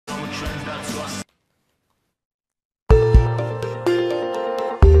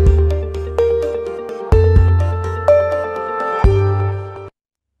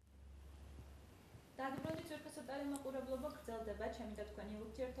ჩემი და თქვენი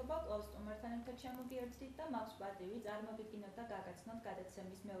ურთიერთობა კლავს სტუმართან ერთად შემოგიერთდით და მაქვს პატივი წარმოვიდგინოთ და გაგაცნოთ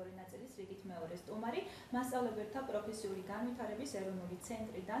გადაცემის მეორე ნაწილის რიგით მეორე სტუმარი მასწავლებელთა პროფესიული განვითარების ეროვნული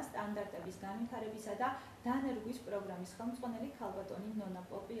ცენტრიდან სტანდარტების განვითარებისა და დანერგვის პროგრამის ხელმძღვანელი ქალბატონი ნონა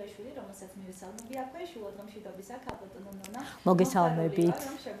პოპიაშვილი, რომელსაც მივესალმები აქვე შუადღე მშვიდობისა ქალბატონო ნონა. მოგესალმებით.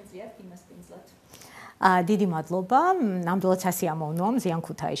 რომ შემიძლიათ იმასპინძლოთ. დიდი მადლობა. ნამდვილად სასიამოვნოა მზიან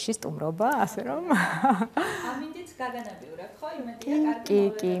ქუთაისში სტუმრობა, ასე რომ ამინდით გაგანებიურებთ, ხო? იმედია კარგი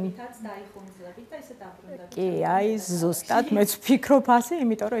მოვედებით დაიხუნძლებით და ისე დაბრუნდებით. კი, აი ზუსტად მეც ვფიქრობ ასე,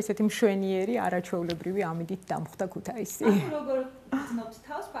 იმიტომ რომ ესეთი მშვენიერი არაჩვეულებრივი ამინდით დამხვდა ქუთაისი. როგორ გძნობთ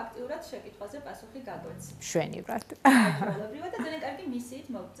თავს ფაქტიურად შეკითხვაზე პასუხი გაგვეცით. მშვენივრად. ჩვეულებრივად და ძალიან კარგი მისიით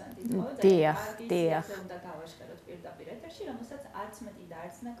მოგბრძანდით, ხო? დიახ. ისე უნდა გავაშკაროთ პირდაპირ ეთერში, რომელსაც არც მეტი და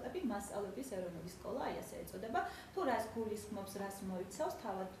არც ნაკლები მასწავლებლის ეროვნული სკოლა, აი ასე ეწოდება. თუ რას გულისხმობს, რას მოიცავს,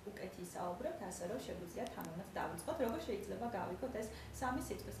 თავად უკეთ ისაუბრებთ, ასე რომ შეგვიძლია თამამად დავიწყოთ, როგორ შეიძლება გავიქოთ ეს სამი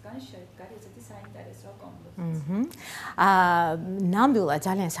სიტყვისგან შედგარი ესეთი საინტერესო კომპოზიცია. ნამდვილად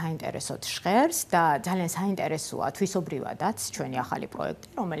ძალიან საინტერესოდ ჟღერს და ძალიან საინტერესოა თვისობრივადაც ჩვენი ახალი პროექტი,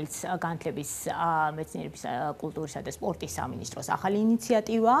 რომელიც განათლების, მეცნიერების, კულტურისა და სპორტის სამინისტროს ახალი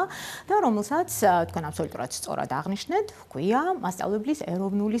ინიციატივაა და რომელსაც თქვენ აბსოლუტურად სწორად აღნიშნეთ, ჰქვია მასწავლებლის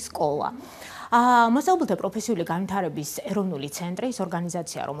ეროვნული სკოლა. მასწავლებელთა პროფესიული განვითარების ეროვნული ცენტრი, ის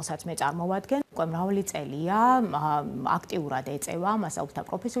ორგანიზაცია, რომელსაც მე წარმოვადგენ, უკვე მრავალი წელია აქტიურად ეწევა მასწავლებელთა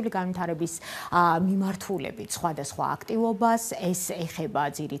პროფესიული განვითარების მიმართულებით სხვადასხვა აქტივობას. ეს ეხება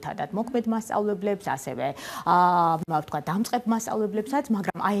ძირითადად მოქმედ მასწავლებლებს, ასევე ვთქვათ, დამწყებ მასწავლებლებსაც,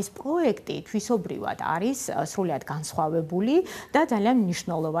 მაგრამ აი ეს პროექტი თვისობრივად არის სრულიად განსხვავებული და ძალიან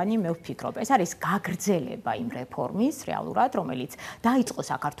მნიშვნელოვანი, მე ვფიქრობ. ეს არის გაგრძელება იმ რეფორმის რეალურად, რომელიც დაიწყო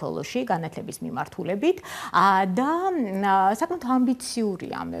საქართველოში განათლების მიმართულებით და საკმაოდ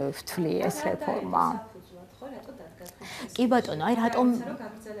ამბიციურია, მე ვთვლი ეს რეფორმა. კი ბატონო, აი რატომ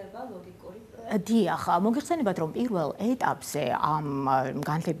გაგრძელება ლოგიკური დიახ, მოგიხსენებათ, რომ პირველ ეტაპზე ამ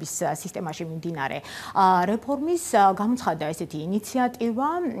განათლების სისტემაში მიმდინარე რეფორმის გამოცხადდა ესეთი ინიციატივა,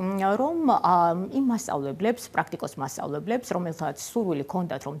 რომ იმ მასწავლებლებს, პრაქტიკოს მასწავლებლებს, რომელთაც სურვილი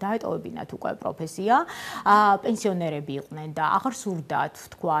ჰქონდათ, რომ დაეტოვებინათ უკვე პროფესია, პენსიონერები იყვნენ და აღარ სურდათ,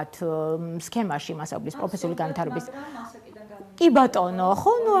 ვთქვათ, სქემაში მასწავლებლის პროფესიული განვითარების კი ბატონო,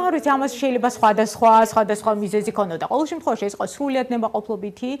 ხო, ნუ არ ვიცი, ამას შეიძლება სხვადასხვა მიზეზი ქონოდა. ყოველ შემთხვევაში ეს იყო სრულიად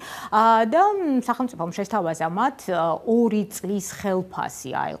ნებაყოფლობითი და სახელმწიფომ შესთავაზა მათ 2 წლის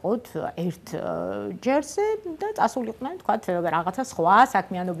ხელფასი აეღოთ ერთ ჯერზე და წასულიყვნენ, ვთქვათ, რაღაცა სხვა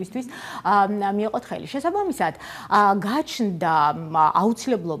საქმიანობისთვის მიეყოთ ხელი. შესაბამისად, გაჩნდა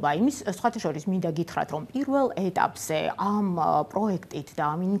აუცილებლობა იმის, სხვათა შორის მინდა გითხრათ, რომ პირველ ეტაპზე ამ პროექტით და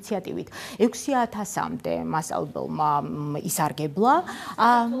ამ ინიციატივით 6000-მდე მასწავლებელმა ისარგებლა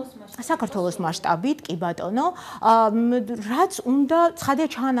საქართველოს მასშტაბით, კი ბატონო, რაც უნდა ცხადია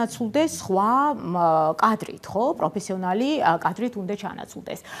ჩაანაცვლდეს სხვა კადრით, ხო, პროფესიონალი კადრით უნდა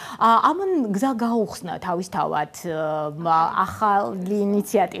ჩაანაცვლდეს. ამან გზა გაუხსნა თავისთავად ახალი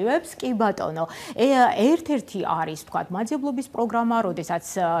ინიციატივებს, კი ბატონო. ერთ-ერთი არის, ვთქვათ, მაძიებლობის პროგრამა, როდესაც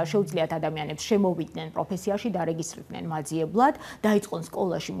შეუძლიათ ადამიანებს შემოვიდნენ პროფესიაში, დარეგისტრირდნენ მაძიებლად, დაიწყონ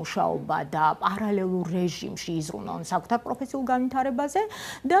სკოლაში მუშაობა და პარალელურ რეჟიმში იზრუნონ საკუთარ პროფესიულ განვითარებაზე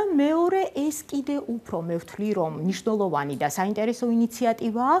და მეორე ეს კიდე უფრო მე ვთვლი, რომ მნიშვნელოვანი და საინტერესო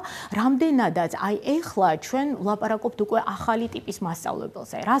ინიციატივაა, რამდენადაც აი ეხლა ჩვენ ვლაპარაკობთ უკვე ახალი ტიპის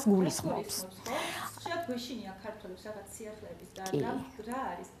მასწავლებელზე, რას გულისხმობს. გვეშინია ქართველებს რაღაც სიახლეების და რა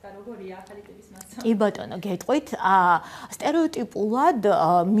არის და როგორია ახალი ტიპის მასწავლებელი? კი ბატონო, გეტყვით, სტერეოტიპულად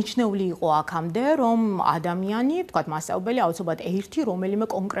მიჩნეული იყო აქამდე, რომ ადამიანი, ვთქვათ, მასწავლებელი აუცილებლად ერთი რომელიმე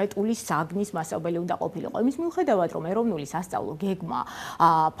კონკრეტული საგნის მასწავლებელი უნდა ყოფილიყო. იმის მიუხედავად, რომ ეროვნული სასწავლო გეგმა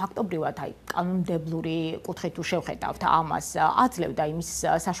ფაქტობრივად აი კანონმდებლური კუთხით თუ შევხედავთ, ამას აძლევდა იმის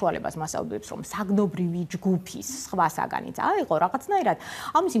საშუალებას მასწავლებლებს, რომ საგნობრივი ჯგუფის სხვა საგანიც აეღო რაღაცნაირად,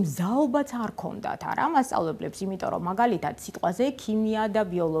 ამის მზაობაც არ ქონდათ არა მასწავლებლებს, იმიტომ რომ მაგალითად სიტყვაზე ქიმია და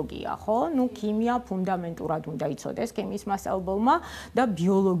ბიოლოგია, ხო? ნუ ქიმია ფუნდამენტურად უნდა იცოდეს ქიმიის მასწავლებელმა და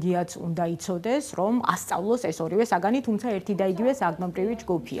ბიოლოგიაც უნდა იცოდეს, რომ ასწავლოს ეს ორივე საგანი, თუმცა ერთი და იგივე საგნობრივი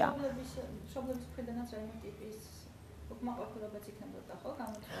ჯგუფია. მშობლების მხრიდანაც რაიმე ტიპის უკმაყოფილებაც იქნებოდა, ხო?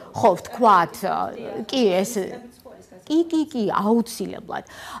 ხო, ვთქვათ, კი ეს კი, აუცილებლად.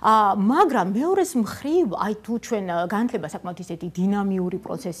 მაგრამ მეორეს მხრივ, აი თუ ჩვენ განათლება საკმაოდ ისეთი დინამიური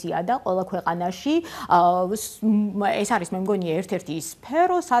პროცესია და ყველა ქვეყანაში ეს არის მე მგონი ერთ-ერთი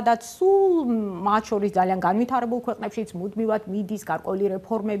სფერო, სადაც სულ მათ შორის ძალიან განვითარებულ ქვეყნებშიც მუდმივად მიდის გარკვეული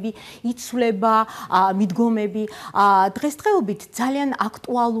რეფორმები, იცვლება, მიდგომები. დღესდღეობით ძალიან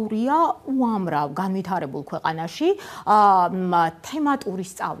აქტუალურია უამრავ განვითარებულ ქვეყანაში თემატური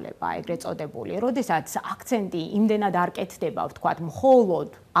სწავლება, ეგრეთ წოდებული, როდესაც აქცენტი იმდენად არ კეთდება, ვთქვათ, მხოლოდ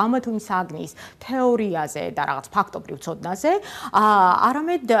ამა თუ იმ საგნის თეორიაზე და რაღაც ფაქტობრივ ცოდნაზე,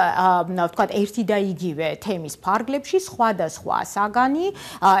 არამედ ვთქვათ, ერთი და იგივე თემის ფარგლებში სხვადასხვა საგანი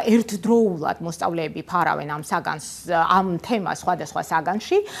ერთდროულად მოსწავლეები ფარავენ ამ საგანს, ამ თემას სხვადასხვა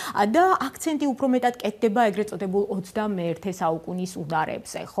საგანში და აქცენტი უფრო მეტად კეთდება ეგრეთ წოდებულ 21 საუკუნის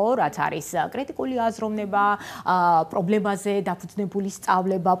უნარებზე, ხო, რაც არის კრიტიკული აზროვნება, პრობლემაზე დაფუძნებული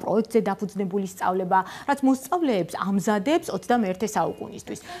სწავლება, პროექტზე დაფუძნებული სწავლება, რაც მოსწავლეებს ამზადებს 21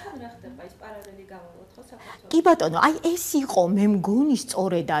 საუკუნისთვის. კი ბატონო, აი ეს იყო მე მგონი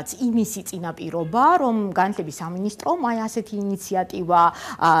სწორედაც იმისი წინაპირობა, რომ განათლების სამინისტრომ აი ასეთი ინიციატივა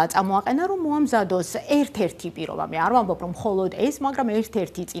წამოაყენა, რომ მოამზადოს ერთ-ერთი პირობა. მე არ ვამბობ, რომ მხოლოდ ეს, მაგრამ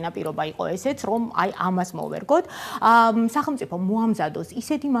ერთ-ერთი წინაპირობა იყო ესეც, რომ აი ამას მოვერგოთ. სახელმწიფო მოამზადოს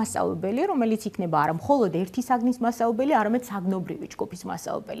ისეთი მასწავლებელი, რომელიც იქნება არა მხოლოდ ერთი საგნის მასწავლებელი, არამედ საგნობრივი ჯგუფის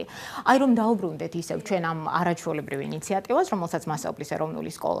მასწავლებელი. აი რომ დაუბრუნდეთ ისევ ჩვენ ამ არაჩვეულებრივ ინიციატივას, რომელსაც მასწავლებლის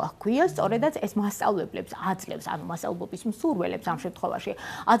ეროვნული სკოლა ჰქვია, სწორედაც ეს მასწავლებლებს აძლევს, ანუ მასწავლებლობის მსურველებს ამ შემთხვევაში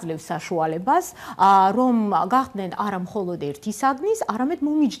აძლევს საშუალებას, რომ გახდნენ არა მხოლოდ ერთი საგნის, არამედ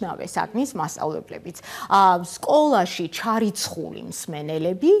მომიჯნავე საგნის მასწავლებლებიც. სკოლაში ჩარიცხული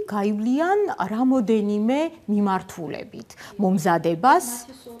მსმენელები გაივლიან რამოდენიმე მიმართულებით მომზადებას.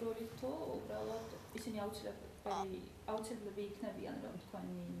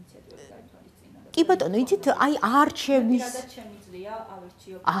 კი ბატონო, იცით, აი არჩევნის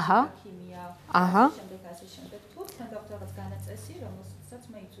შემდეგ ასე შემდეგ თუ თან რაღაც განაწესი, რომელსაც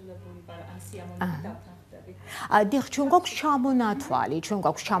მე იწულებული ვარ ან სიამოვნებით დავთანხმდები. დიახ, ჩვენ გვაქვს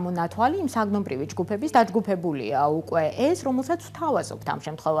ჩამონათვალი იმ საგნობრივი ჯგუფების დაჯგუფებულია უკვე ეს, რომელსაც ვთავაზობთ ამ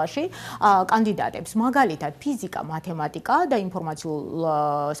შემთხვევაში კანდიდატებს, მაგალითად ფიზიკა, მათემატიკა და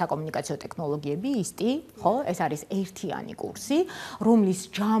ინფორმაციულ-საკომუნიკაციო ტექნოლოგიები, ისტი, ხო, ეს არის ერთიანი კურსი, რომლის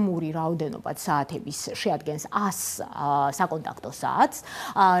ჯამური რაოდენობა საათების შეადგენს 100 საკონტაქტო საათს,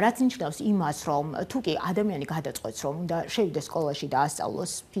 რაც ნიშნავს იმას, რომ თუ კი ადამიანი გადაწყვეტს, რომ უნდა შევიდეს სკოლაში და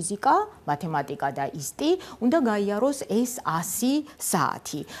ასწავლოს ფიზიკა, მათემატიკა და ისტი, უნდა გაიაროს ეს 100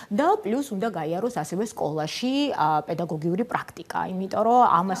 საათი და პლუს უნდა გაიაროს ასევე სკოლაში პედაგოგიური პრაქტიკა, იმიტომ რომ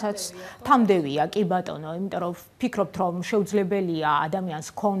ამასაც თამდევია, კი ბატონო, იმიტომ რომ ვფიქრობთ, რომ შეუძლებელია ადამიანს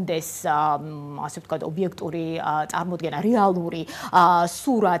ჰქონდეს ასე ვთქვათ, ობიექტური წარმოდგენა, რეალური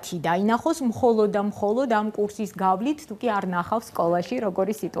სურათი დაინახოს მხოლოდ და მხოლოდ ამ კურსის გავლით, თუ კი არ ნახავს სკოლაში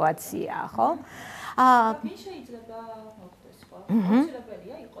როგორი სიტუაციაა, ხო? ვინ შეიძლება მოხდეს ხო?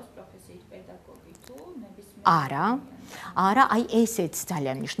 აუცილებელია იყოს პროფესიით პედაგოგი თუ ნებისმიერ არა, აი ესეც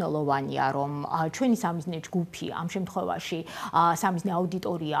ძალიან მნიშვნელოვანია, რომ ჩვენი სამიზნე ჯგუფი ამ შემთხვევაში სამიზნე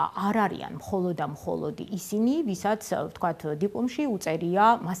აუდიტორია არ არიან მხოლოდ და მხოლოდ ისინი, ვისაც ვთქვათ დიპლომში უწერია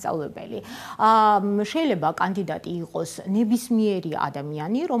მასწავლებელი. შეიძლება კანდიდატი იყოს ნებისმიერი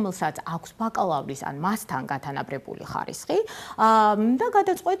ადამიანი, რომელსაც აქვს ბაკალავრის ან მასთან გათანაბრებული ხარისხი და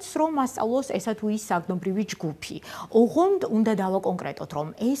გადაწყვეტს, რომ მასწავლოს ესა თუ ის საგნობრივი ჯგუფი. ოღონდ უნდა დავაკონკრეტოთ, რომ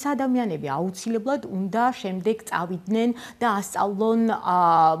ეს ადამიანები აუცილებლად უნდა შემდეგ წავიდნენ და ასწავლონ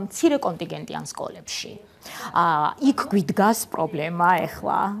მცირე კონტინგენტიან სკოლებში. იქ გვიდგას პრობლემა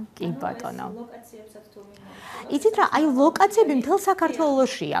ახლა, კი ბატონო. იცით რა, აი ლოკაციები მთელ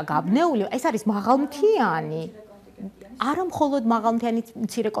საქართველოშია გაბნეული, ეს არის მაღალმთიანი. არა მხოლოდ მაღალმთიანი,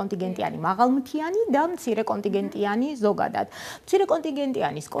 მცირე კონტინგენტიანი, მაღალმთიანი და მცირე კონტინგენტიანი ზოგადად. მცირე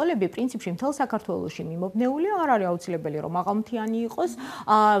კონტინგენტიანი სკოლები პრინციპში მთელ საქართველოში მიმობნეულია, არ არის აუცილებელი რომ მაღალმთიანი იყოს.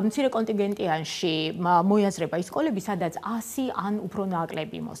 მცირე კონტინგენტიანში მოიაზრება ის სკოლები, სადაც 100 ან უფრო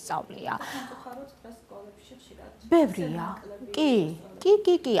ნაკლები მოსწავლეა. ბევრია.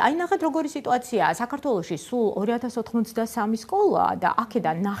 კი, აი ნახეთ როგორი სიტუაციაა. საქართველოში სულ 2093 სკოლა და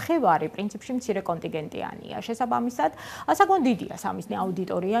აქედან ნახევარი პრინციპში მცირე კონტინგენტიანია. შესაბამისად, საკმაოდ დიდია სამიზნე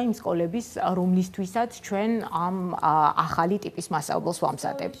აუდიტორია იმ სკოლების, რომლისთვისაც ჩვენ ამ ახალი ტიპის მასწავლებელს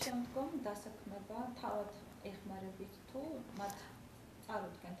ვამზადებთ. შემდგომ დასაქმება თავად ეხმარებით თუ მათ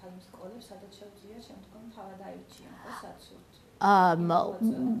წარუდგენთ იმ სკოლებს, სადაც შეუძლია შემდგომ თავად აირჩიონ საცურთ.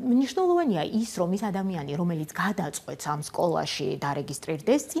 მნიშვნელოვანია ის, რომ ის ადამიანი, რომელიც გადაწყვეტს ამ სკოლაში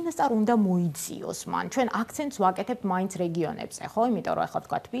დარეგისტრირდეს, წინასწარ უნდა მოიძიოს მან. ჩვენ აქცენტს ვაკეთებთ მაინც რეგიონებზე, ხო? იმიტომ რომ ახლა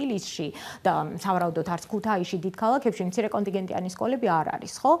თქვა თბილისში და სავარაუდოდ არც ქუთაისში დიდ ქალაქებში მცირე კონტინგენტიანი სკოლები არ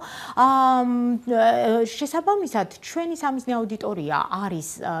არის, ხო? შესაბამისად, ჩვენი სამიზნე აუდიტორია არის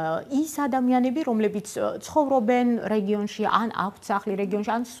ის ადამიანები, რომლებიც ცხოვრობენ რეგიონში, ან აქვთ სახლი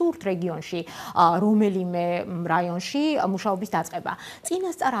რეგიონში, ან სურთ რეგიონში, რომელიმე რაიონში მუშაობის დაწყება.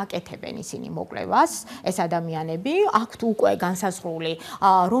 წინასწარ აკეთებენ ისინი მოკვლევას, ეს ადამიანები, აქვთ უკვე განსაზღვრული,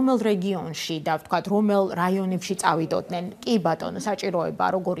 რომელ რეგიონში და ვთქვათ, რომელ რაიონებში წავიდოდნენ. კი ბატონო, საჭიროება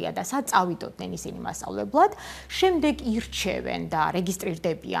როგორია და სად წავიდოდნენ ისინი მასწავლებლად. შემდეგ ირჩევენ და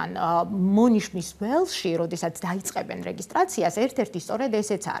რეგისტრირდებიან მონიშნის ველში, როდესაც დაიწყებენ რეგისტრაციას, ერთ-ერთი სწორედ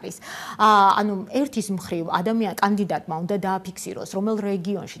ესეც არის. ანუ ერთის მხრივ კანდიდატმა უნდა დააფიქსიროს, რომელ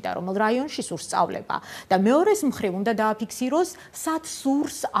რეგიონში და რომელ რაიონში სურს სწავლება და მეორეს მხრივ უნდა დააფიქსიროს, სად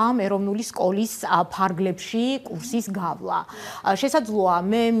სურს ამ ეროვნული სკოლის ფარგლებში კურსის გავლა. შესაძლოა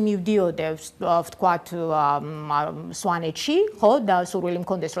მე მივდიოდე ვთქვათ სვანეთში, ხო, და სურვილი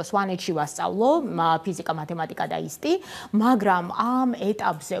მქონდეს რომ სვანეთში ვასწავლო ფიზიკა, მათემატიკა და ისტი, მაგრამ ამ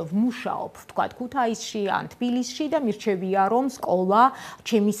ეტაპზე ვმუშაობ ვთქვათ ქუთაისში ან თბილისში და მირჩევია რომ სკოლა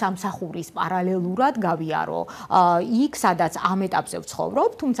ჩემი სამსახურის პარალელურად გავიარო იქ, სადაც ამ ეტაპზე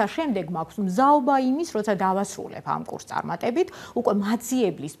ვცხოვრობ, თუმცა შემდეგ მაქვს მზაობა იმის, როცა დავასრულებ ამ კურსს წარმატებით, უკვე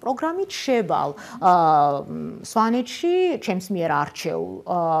მაძიებლის პროგრამით შევალ სვანეთში, ჩემს მიერ არჩეულ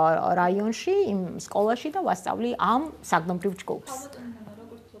რაიონში, იმ სკოლაში და ვასწავლი ამ საგნობრივ ჯგუფს.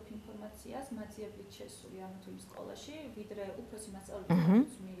 როგორც ვთქვით ინფორმაციას, მაძიებლით შესული ამ თუ იმ სკოლაში, ვიდრე უფროსი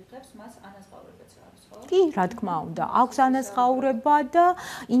მასწავლებლის მიიღებს, მას ანაზღაურებაც აქვს, ხო? კი, რა თქმა უნდა, აქვს ანაზღაურება და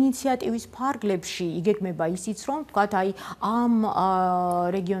ინიციატივის ფარგლებში იგეგმება ისიც, რომ ვთქვათ, აი ამ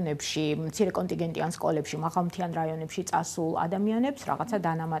რეგიონებში, მცირე კონტინგენტიან სკოლებში, მაღალმთიან რაიონებში წასულ ადამიანებს რაღაცა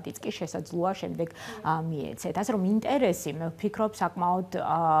დანამატიც კი შესაძლოა შემდეგ მიეცეთ. ასე რომ ინტერესი, მე ვფიქრობ, საკმაოდ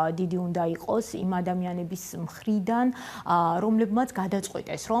დიდი უნდა იყოს იმ ადამიანების მხრიდან, რომლებმაც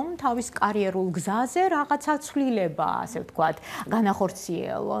გადაწყვეტეს, რომ თავის კარიერულ გზაზე რაღაცა ცვლილება, ასე ვთქვათ,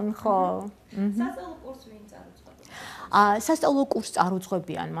 განახორციელონ, ხო? სასწავლო კურსს ვინ წარუძღვებია? სასწავლო კურსს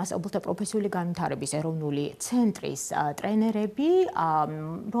წარუძღვებიან მასწავლებელთა პროფესიული განვითარების ეროვნული ცენტრის ტრენერები,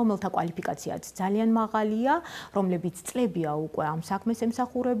 რომელთა კვალიფიკაციაც ძალიან მაღალია, რომლებიც წლებია უკვე ამ საქმეს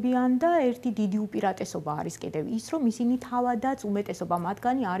ემსახურებიან და ერთი დიდი უპირატესობა არის კიდევ ის, რომ ისინი თავადაც უმეტესობა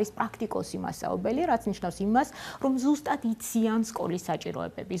მათგანი არის პრაქტიკოსი მასწავლებელი, რაც ნიშნავს იმას, რომ ზუსტად იციან სკოლის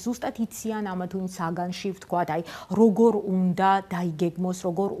საჭიროებები, ზუსტად იციან ამა თუ იმ საგანში, ვთქვათ, აი როგორ უნდა დაიგეგმოს,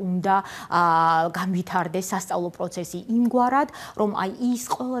 როგორ უნდა განვითარდეს სასწავლო პროცესი იმგვარად, რომ აი ის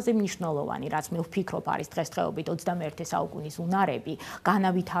ყველაზე მნიშვნელოვანი, რაც მე ვფიქრობ, არის დღესდღეობით 21 საუკუნის უნარები,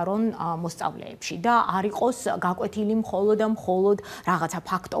 განავითარონ მოსწავლეებში და არ იყოს გაკვეთილი მხოლოდ და მხოლოდ რაღაცა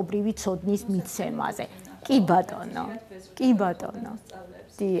ფაქტობრივი ცოდნის მიცემაზე. კი ბატონო. კი ბატონო.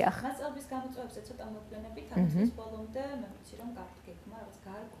 დიახ. მასწავლებლის გამოწვევებზე ცოტა მოგვიანებით, ამის ბოლომდე მე ვიცი რომ გაგეგმა რაღაც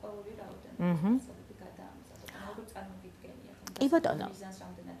გარკვეული რაოდენობა მასწავლებლები გადაამზადოთ. როგორ წარმოგიდგენიათ? კი ბატონო. მიზანს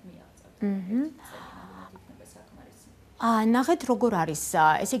რამდენად მიაღწევთ? ნახეთ როგორ არის,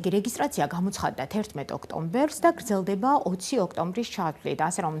 ესე იგი რეგისტრაცია გამოცხადდა 11 ოქტომბერს და გრძელდება 20 ოქტომბრის ჩათვლით,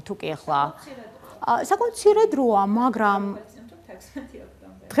 ასე რომ თუ კი ახლა საკმაოდ მცირე დროა, მაგრამ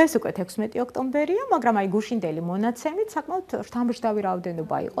დღეს უკვე 16 ოქტომბერია, მაგრამ აი გუშინდელი მონაცემით საკმაოდ შთამბეჭდავი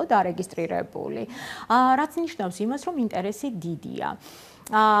რაოდენობა იყო დარეგისტრირებული. რაც ნიშნავს იმას, რომ ინტერესი დიდია.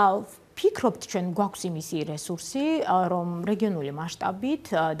 ფიქრობთ ჩვენ გვაქვს იმისი რესურსი, რომ რეგიონული მასშტაბით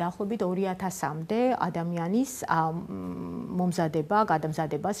დაახლოებით 2000-მდე ადამიანის მომზადება,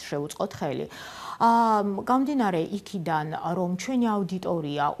 გადამზადებას შევუწყოთ ხელი. გამდინარე იქიდან, რომ ჩვენი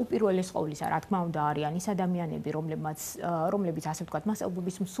აუდიტორია უპირველეს ყოვლისა, რა თქმა უნდა, არიან ის ადამიანები, რომლებიც ასე ვთქვათ,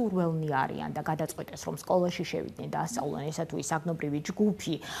 მასწავლებლობის მსურველნი არიან და გადაწყვეტეს, რომ სკოლაში შევიდნენ და ასწავლონ ესა თუ ის საგნობრივი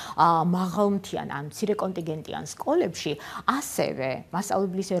ჯგუფი მაღალმთიან ან მცირე კონტინგენტიან სკოლებში, ასევე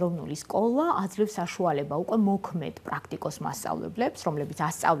მასწავლებლის ეროვნული სკოლა აძლევს საშუალება უკვე მოქმედ პრაქტიკოს მასწავლებლებს, რომლებიც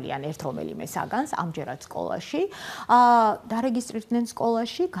ასწავლიან ერთ რომელიმე საგანს ამჯერად სკოლაში, დარეგისტრირდნენ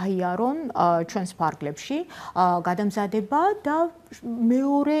სკოლაში, გაიარონ ჩვენს ფარგლებში გადამზადება და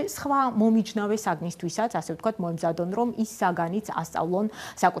მეორე სხვა მომიჯნავე საგნისთვისაც, ასე ვთქვათ, მოემზადონ, რომ ის საგანიც ასწავლონ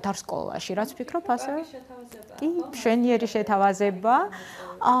საკუთარ სკოლაში. რაც ვფიქრობ, ასევე კი, მშვენიერი შეთავაზება.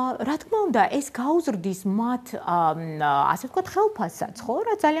 რა თქმა უნდა, ეს გაუზრდის მათ, ასე ვთქვათ, ხელფასსაც, ხო,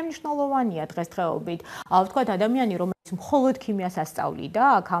 რა ძალიან მნიშვნელოვანია დღესდღეობით. ვთქვათ, ადამიანი, რომელიც მხოლოდ ქიმიას ასწავლიდა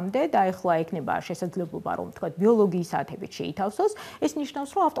აქამდე და ეხლა ექნება შესაძლებლობა, რომ ვთქვათ, ბიოლოგიის საათებით შეითავსოს, ეს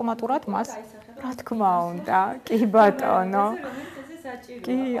ნიშნავს, რომ ავტომატურად მას, რა თქმა უნდა, კი ბატონო. საჭიროა.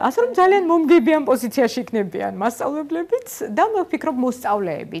 კი, ასე რომ ძალიან მომგებიან პოზიციაში იქნებიან მასწავლებლებიც და მე ვფიქრობ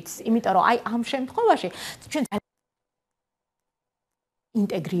მოსწავლეებიც, იმიტომ რომ აი ამ შემთხვევაში ჩვენ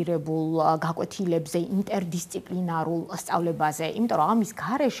ინტეგრირებულ გაკვეთილებზე, ინტერდისციპლინარულ სწავლებაზე, იმიტომ რომ ამის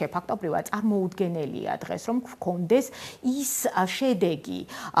გარეშე ფაქტობრივად წარმოუდგენელია დღეს რომ გქონდეს ის შედეგი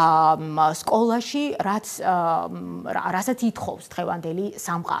სკოლაში, რასაც ითხოვს დღევანდელი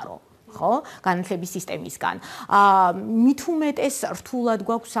სამყარო. ხო, განათლების სისტემისგან. მით უმეტეს რთულად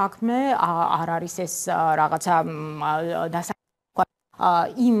გვაქვს საქმე, არ არის ეს რაღაცა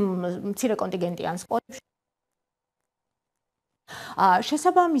იმ მცირე კონტინგენტიან სკოლებში.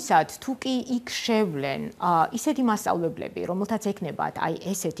 შესაბამისად, თუ კი იქ შევლენ ისეთი მასწავლებლები, რომელთაც ექნებათ აი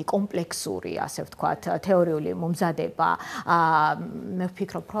ესეთი კომპლექსური, ასე ვთქვათ, თეორიული მომზადება, მე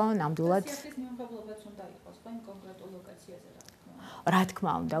ვფიქრობ, რომ ნამდვილად რა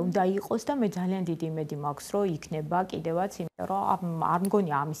თქმა უნდა იყოს და მე ძალიან დიდი იმედი მაქვს, რომ იქნება კიდევაც, იმიტომ რომ არ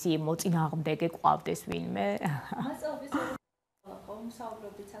მგონია ამისი მოწინააღმდეგე გყავდეს ვინმე. მასწავლებლის ეროვნული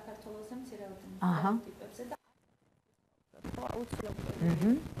საუბრობთ საქართველოსზე მცირეოდენ ტიპებზე და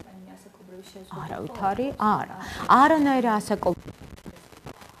არავითარი არა. არანაირი ასაკობრივი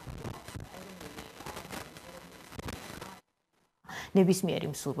ნებისმიერი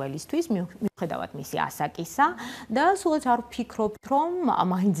მსურველისთვის მიუხედავად მისი ასაკისა და სულაც არ ვფიქრობთ, რომ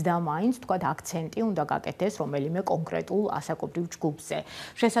მაინც და მაინც თქვათ აქცენტი უნდა გაკეთდეს რომელიმე კონკრეტულ ასაკობრივ ჯგუფზე.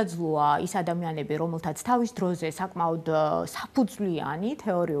 შესაძლოა ის ადამიანები, რომელთაც თავის დროზე საკმაოდ საფუძვლიანი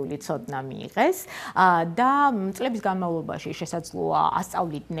თეორიული ცოდნა მიიღეს და წლების განმავლობაში შესაძლოა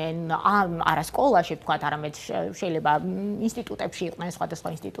ასწავლიდნენ არა სკოლაში, თქვათ, არამედ შეიძლება ინსტიტუტებში იყვნენ, სხვადასხვა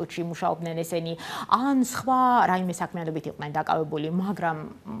ინსტიტუტში მუშაობდნენ ესენი, ან სხვა რაიმე საქმიანობით იყვნენ დაკავებული, მაგრამ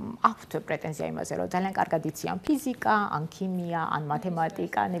აქვთ პრეტენზია იმაზე, რომ ძალიან კარგად იციან ფიზიკა, ან ქიმია, ან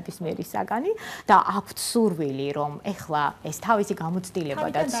მათემატიკა, ნებისმიერი საგანი და აქვთ სურვილი, რომ ეხლა ეს თავისი გამოცდილება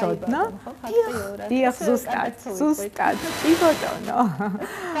და ცოდნა დიახ, ზუსტად, კი ბატონო.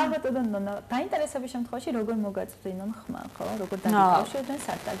 ბატონო, დაინტერესების შემთხვევაში როგორ მოგაწვდინონ ხმა, ხო? როგორ დაგიკავშირდნენ,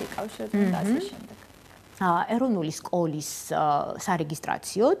 სად დაგიკავშირდნენ და ასე შემდეგ. ეროვნული სკოლის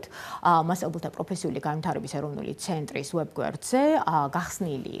სარეგისტრაციოდ მასწავლებელთა პროფესიული განვითარების ეროვნული ცენტრის ვებგვერდზე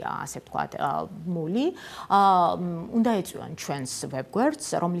გახსნილია, ასე ვთქვათ, მული. უნდა ეწვიონ ჩვენს ვებგვერდს,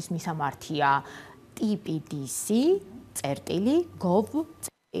 რომლის მისამართია tpdc.gov.g,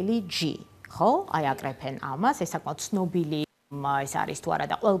 ხო? აი აკრეფენ ამას, ეს საკმაოდ ცნობილი ეს არის თუ არა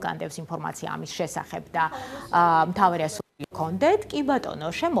და ყველგან დევს ინფორმაცია ამის შესახებ და მთავარია კონდეთ, კი ბატონო,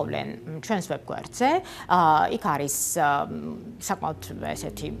 შემოვლენ ჩვენს ვებგვერდზე. იქ არის საკმაოდ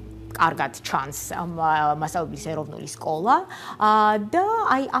ესეთი კარგად ჩანს მასწავლებლის ეროვნული სკოლა და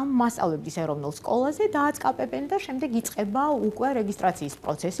აი ამ მასწავლებლის ეროვნულ სკოლაზე დააწყაპებენ და შემდეგ იწყება უკვე რეგისტრაციის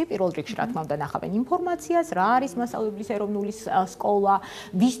პროცესი. პირველ რიგში რა თქმა უნდა ნახავენ ინფორმაციას, რა არის მასწავლებლის ეროვნული სკოლა,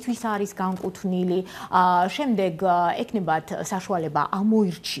 ვისთვის არის განკუთვნილი. შემდეგ ექნებათ საშუალება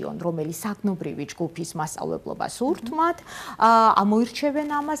ამოირჩიონ, რომელი საგნობრივი ჯგუფის მასწავლებლობა სურთ მათ, ამოირჩევენ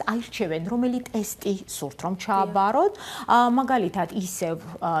ამას, აირჩევენ, რომელი ტესტი სურთ რომ ჩააბაროთ. მაგალითად ისევ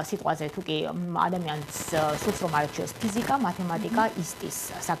სიტყვაზე თუ კი ადამიანს სურს რომ აირჩიოს ფიზიკა, მათემატიკა, ისტის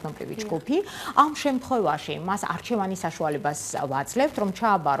საგნობრივი ჯგუფი, ამ შემთხვევაში მას არჩევანის საშუალებას ვაძლევთ, რომ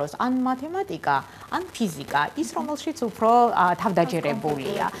ჩააბაროს ან მათემატიკა, ან ფიზიკა, ის რომელშიც უფრო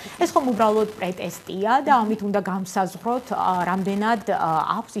თავდაჯერებულია. ეს ხომ უბრალოდ პრეტესტია და ამით უნდა გამსაზღვროთ, რამდენად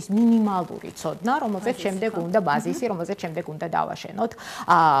აქვს ის მინიმალური ცოდნა, რომელზეც შემდეგ უნდა ბაზისი, რომელზეც შემდეგ უნდა დავაშენოთ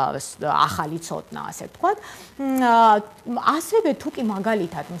ახალი ცოდნა, ასე ვთქვათ. ასევე თუ კი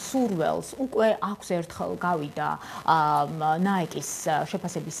მაგალითად სურველს უკვე აქვს ერთხელ გავიდა ნაიკის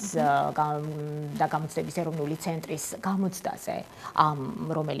შეფასების და გამოცდების ეროვნული ცენტრის გამოცდაზე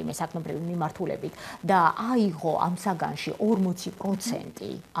ამ რომელიმე საკნობრივი მიმართულებით და აიღო ამ საგანში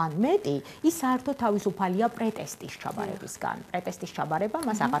 40% ან მეტი, ის საერთოდ თავისუფალია პრეტესტის ჩაბარებისგან. პრეტესტის ჩაბარება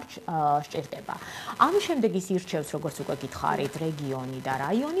მას აღარ სჭირდება. ამის შემდეგ ის ირჩევს, როგორც უკვე გითხარით, რეგიონი და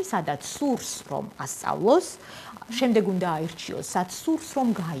რაიონი, სადაც სურს რომ ასწავლოს, შემდეგ უნდა აირჩიოს, სადაც სურს რომ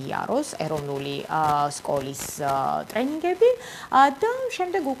გაიაროს ეროვნული სკოლის ტრენინგები და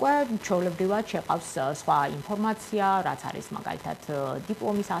შემდეგ უკვე ჩვეულებრივად შეყავს სხვა ინფორმაცია, რაც არის მაგალითად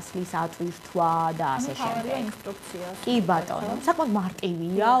დიპლომის ასლის ატვირთვა და ასე შემდეგ. კი ბატონო, საკმაოდ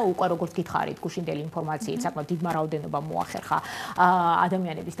მარტივია, უკვე როგორც გითხარით, გუშინდელი ინფორმაციით საკმაოდ დიდმა რაოდენობამ მოახერხა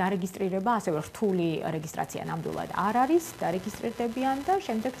ადამიანების დარეგისტრირება, ასევე რთული რეგისტრაცია ნამდვილად არ არის, დარეგისტრირდებიან და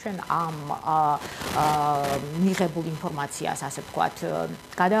შემდეგ ჩვენ ამ მიღებულ ინფორმაციას, ასე ვთქვათ,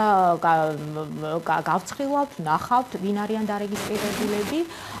 გავცხილავთ, ნახავთ, ვინ არიან დარეგისტრირებულები,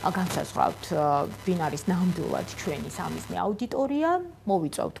 განსაზღვრავთ, ვინ არის ნამდვილად ჩვენი სამიზნე აუდიტორია,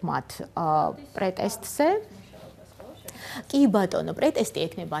 მოვიწევთ მათ პრეტესტზე. კი ბატონო, პრეტესტი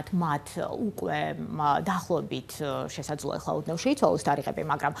ექნებათ მათ უკვე დაახლოებით შესაძლოა ახლა ოდნავ შეიცვალოს თარიღები,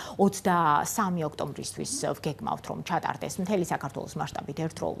 მაგრამ 23 ოქტომბრისთვის ვგეგმავთ, რომ ჩატარდეს მთელი საქართველოს მასშტაბით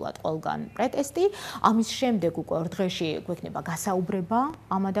ერთდროულად ყველგან პრეტესტი. ამის შემდეგ უკვე ორ დღეში გვექნება გასაუბრება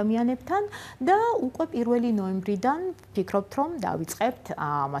ამ ადამიანებთან და უკვე 1 ნოემბრიდან ვფიქრობთ, რომ დავიწყებთ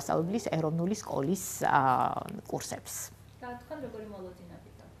მასწავლებლის ეროვნული სკოლის კურსებს. თქვენ როგორი მოლოდინა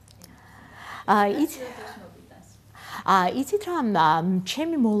გიყავთ? იცით რა,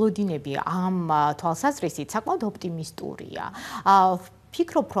 ჩემი მოლოდინები ამ თვალსაზრისით საკმაოდ ოპტიმისტურია.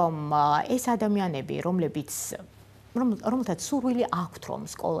 ვფიქრობ, რომ ეს ადამიანები, რომელთაც სურვილი აქვთ, რომ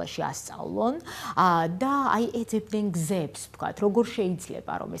სკოლაში ასწავლონ და აი ეძებდნენ გზებს, ვთქვათ, როგორ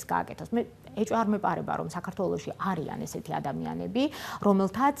შეიძლება რომ ეს გააკეთოს. მე ეჭვ არ მეპარება, რომ საქართველოში არიან ესეთი ადამიანები,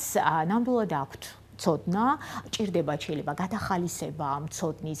 რომელთაც ნამდვილად აქვთ ცოდნა, ჭირდება შეიძლება გადახალისება ამ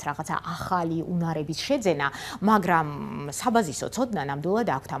ცოდნის, რაღაცა ახალი უნარების შეძენა, მაგრამ საბაზისო ცოდნა ნამდვილად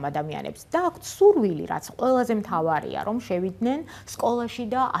აქვთ ამ ადამიანებს და აქვთ სურვილი, რაც ყველაზე მთავარია, რომ შევიდნენ სკოლაში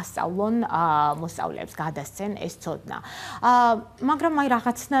და ასწავლონ მოსწავლეებს, გადასცენ ეს ცოდნა. მაგრამ აი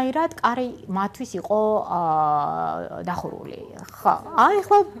რაღაცნაირად კარი მათთვის იყო დახურული. ხო, აი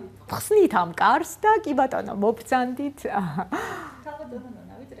ახლა ხსნით ამ კარს და კი ბატონო, მობრძანდით.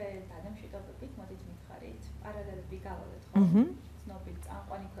 ცნობილ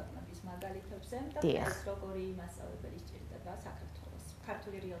წამყვანი ქვეყნების მაგალითებზე და ეს როგორი მასწავლებელი სჭირდება საქართველოს.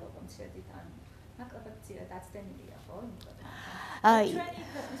 ქართული რეალობა მცირედით ან ნაკლებად მცირედ აცდენილია, ხო? ჩვენი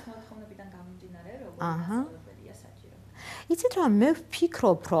ქვეყნის მოთხოვნებიდან გამომდინარე, როგორი მასწავლებელია საჭირო. იცით რა, მე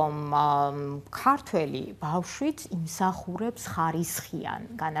ვფიქრობ, რომ ქართველი ბავშვიც იმსახურებს ხარისხიან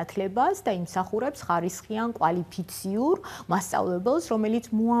განათლებას და იმსახურებს ხარისხიან კვალიფიციურ მასწავლებელს, რომელიც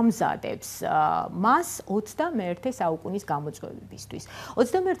მოამზადებს მას 21 საუკუნის გამოწვევებისთვის.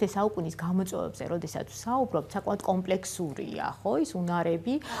 21 საუკუნის გამოწვევებზე, როდესაც ვსაუბრობ, საკმაოდ კომპლექსურია, ხო, ის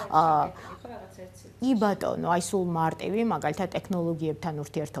უნარები. კი ბატონო, აი სულ მარტივი, მაგალითად ტექნოლოგიებთან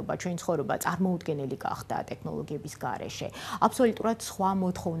ურთიერთობა, ჩვენი ცხოვრება წარმოუდგენელი გახდა ტექნოლოგიების გარეშე. აბსოლუტურად სხვა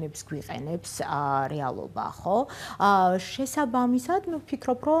მოთხოვნებს გვიყენებს რეალობა, ხო? შესაბამისად, მე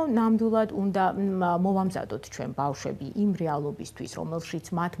ვფიქრობ, რომ ნამდვილად უნდა მოვამზადოთ ჩვენ ბავშვები იმ რეალობისთვის, რომელშიც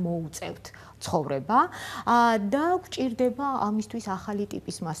მათ მოუწევთ ცხოვრება და გვჭირდება ამისთვის ახალი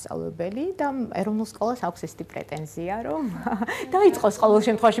ტიპის მასწავლებელი და ეროვნულ სკოლას აქვს ესეთი პრეტენზია, რომ დაიწყოს ყოველ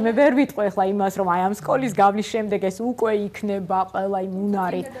შემთხვევაში მე ვერ ვიტყვი ახლა იმას, რომ აი ამ სკოლის გავლის შემდეგ ეს უკვე იქნება ყველა იმ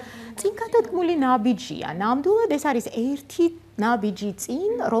უნარით. წინ გადადგმული ნაბიჯია. ნამდვილად ეს არის ერთი ნაბიჯი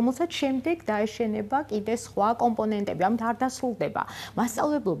წინ, რომელსაც შემდეგ დაეშენება კიდე სხვა კომპონენტები, ამით არ დასრულდება.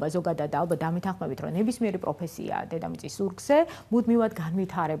 მასწავლებლობა ზოგადად ალბათ დამეთანხმებით, რომ ნებისმიერი პროფესია დედამიწის ზურგზე მუდმივად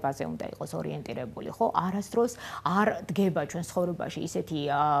განვითარებაზე უნდა იყოს ორიენტირებული, ხო? არასდროს არ დგება ჩვენ ცხოვრებაში ისეთი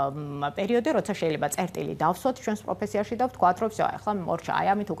პერიოდი, როცა შეიძლება წერტილი დავსვათ ჩვენს პროფესიაში და ვთქვათ, რომ всё, ახლა მორჩა, აი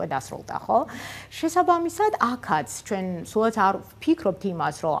ამით უკვე დასრულდა, ხო? შესაბამისად, აქაც ჩვენ სულაც არ ვფიქრობთ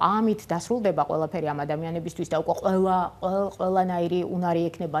იმას, რომ ამით დასრულდება ყველაფერი ამ ადამიანებისთვის და უკვე ყველანაირი უნარი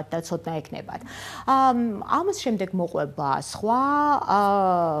ექნებათ და ცოდნა ექნებათ. ამის შემდეგ მოყვება სხვა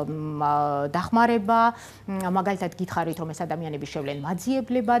დახმარება, მაგალითად გითხარით, რომ ეს ადამიანები შევლენ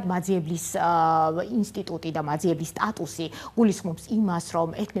მაძიებლებად, მაძიებლის ინსტიტუტი და მაძიებლის სტატუსი გულისხმობს იმას, რომ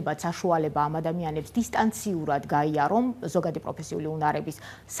ექნებათ საშუალება ამ ადამიანებს დისტანციურად გაიარონ ზოგადი პროფესიული უნარების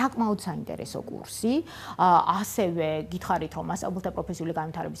საკმაოდ საინტერესო კურსი. ასევე გითხარით, რომ მასწავლებელთა პროფესიული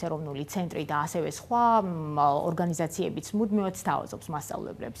განვითარების ეროვნული ცენტრი და ასევე სხვა ორგანიზაციებიც მუდმივად სთავაზობს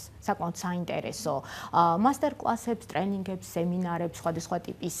მასწავლებლებს საკმაოდ საინტერესო მასტერ-კლასებს, ტრენინგებს, სემინარებს, სხვადასხვა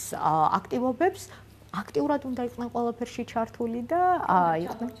ტიპის აქტივობებს. აქტიურად უნდა იყვნენ ყველაფერში ჩართული და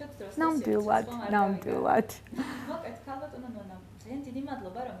იყვნენ ნამდვილად. მოკეთ, ქალბატონო ნონა, ძალიან დიდი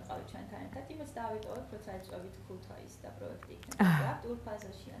მადლობა, რომ იყავით ჩვენთან ერთად. იმას დავიტოვოთ, როცა ეწვევით ქუთაის და პროექტი იქნება აქტიურ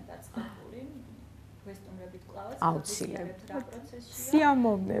ფაზაში ან დაწყებული. ვესტუმრებით კლავაც აუცილებლად რა პროცესია.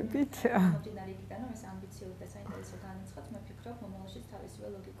 სიამოვნებით. მომდინარე იქიდან, რომ ეს ამბიციური და საინტერესო განაცხადს, მე ვფიქრობ, მომავალშიც თავისივე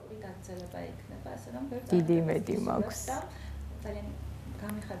ლოგიკური გაგრძელება იქნება, ასე რომ დიდი იმედი მაქვს. ძალიან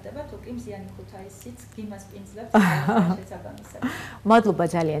გამიხარდება, თუ კი მზიანი ქუთაისიც გიმასპინძლებს შესაბამისად. მადლობა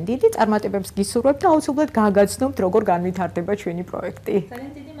ძალიან დიდი, წარმატებებს გისურვებ და აუცილებლად გაგაცნობთ, როგორ განვითარდება ჩვენი პროექტი.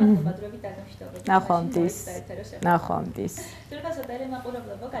 ძალიან დიდი მადლობა დროებით დაგმშვიდობებით. ნახვამდის. ნახვამდის. ძვირფასო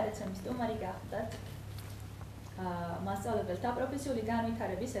ტელემაყურებლებო, გადაცემის სტუმარი გახდათ მასწავლებელთა პროფესიული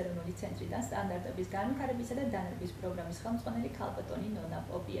განვითარების ეროვნული ცენტრიდან სტანდარტების განვითარებისა და დანერგვის პროგრამის ხელმძღვანელი ქალბატონი ნონა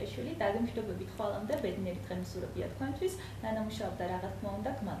პოპიაშვილი. დაგემშვიდობებით ხვალამდე, ბედნიერი დღესასწაულია თქვენთვის. ნანამუშავრდა რა თქმა უნდა,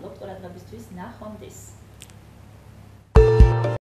 გმადლობთ ყურადღებისთვის. ნახვამდის.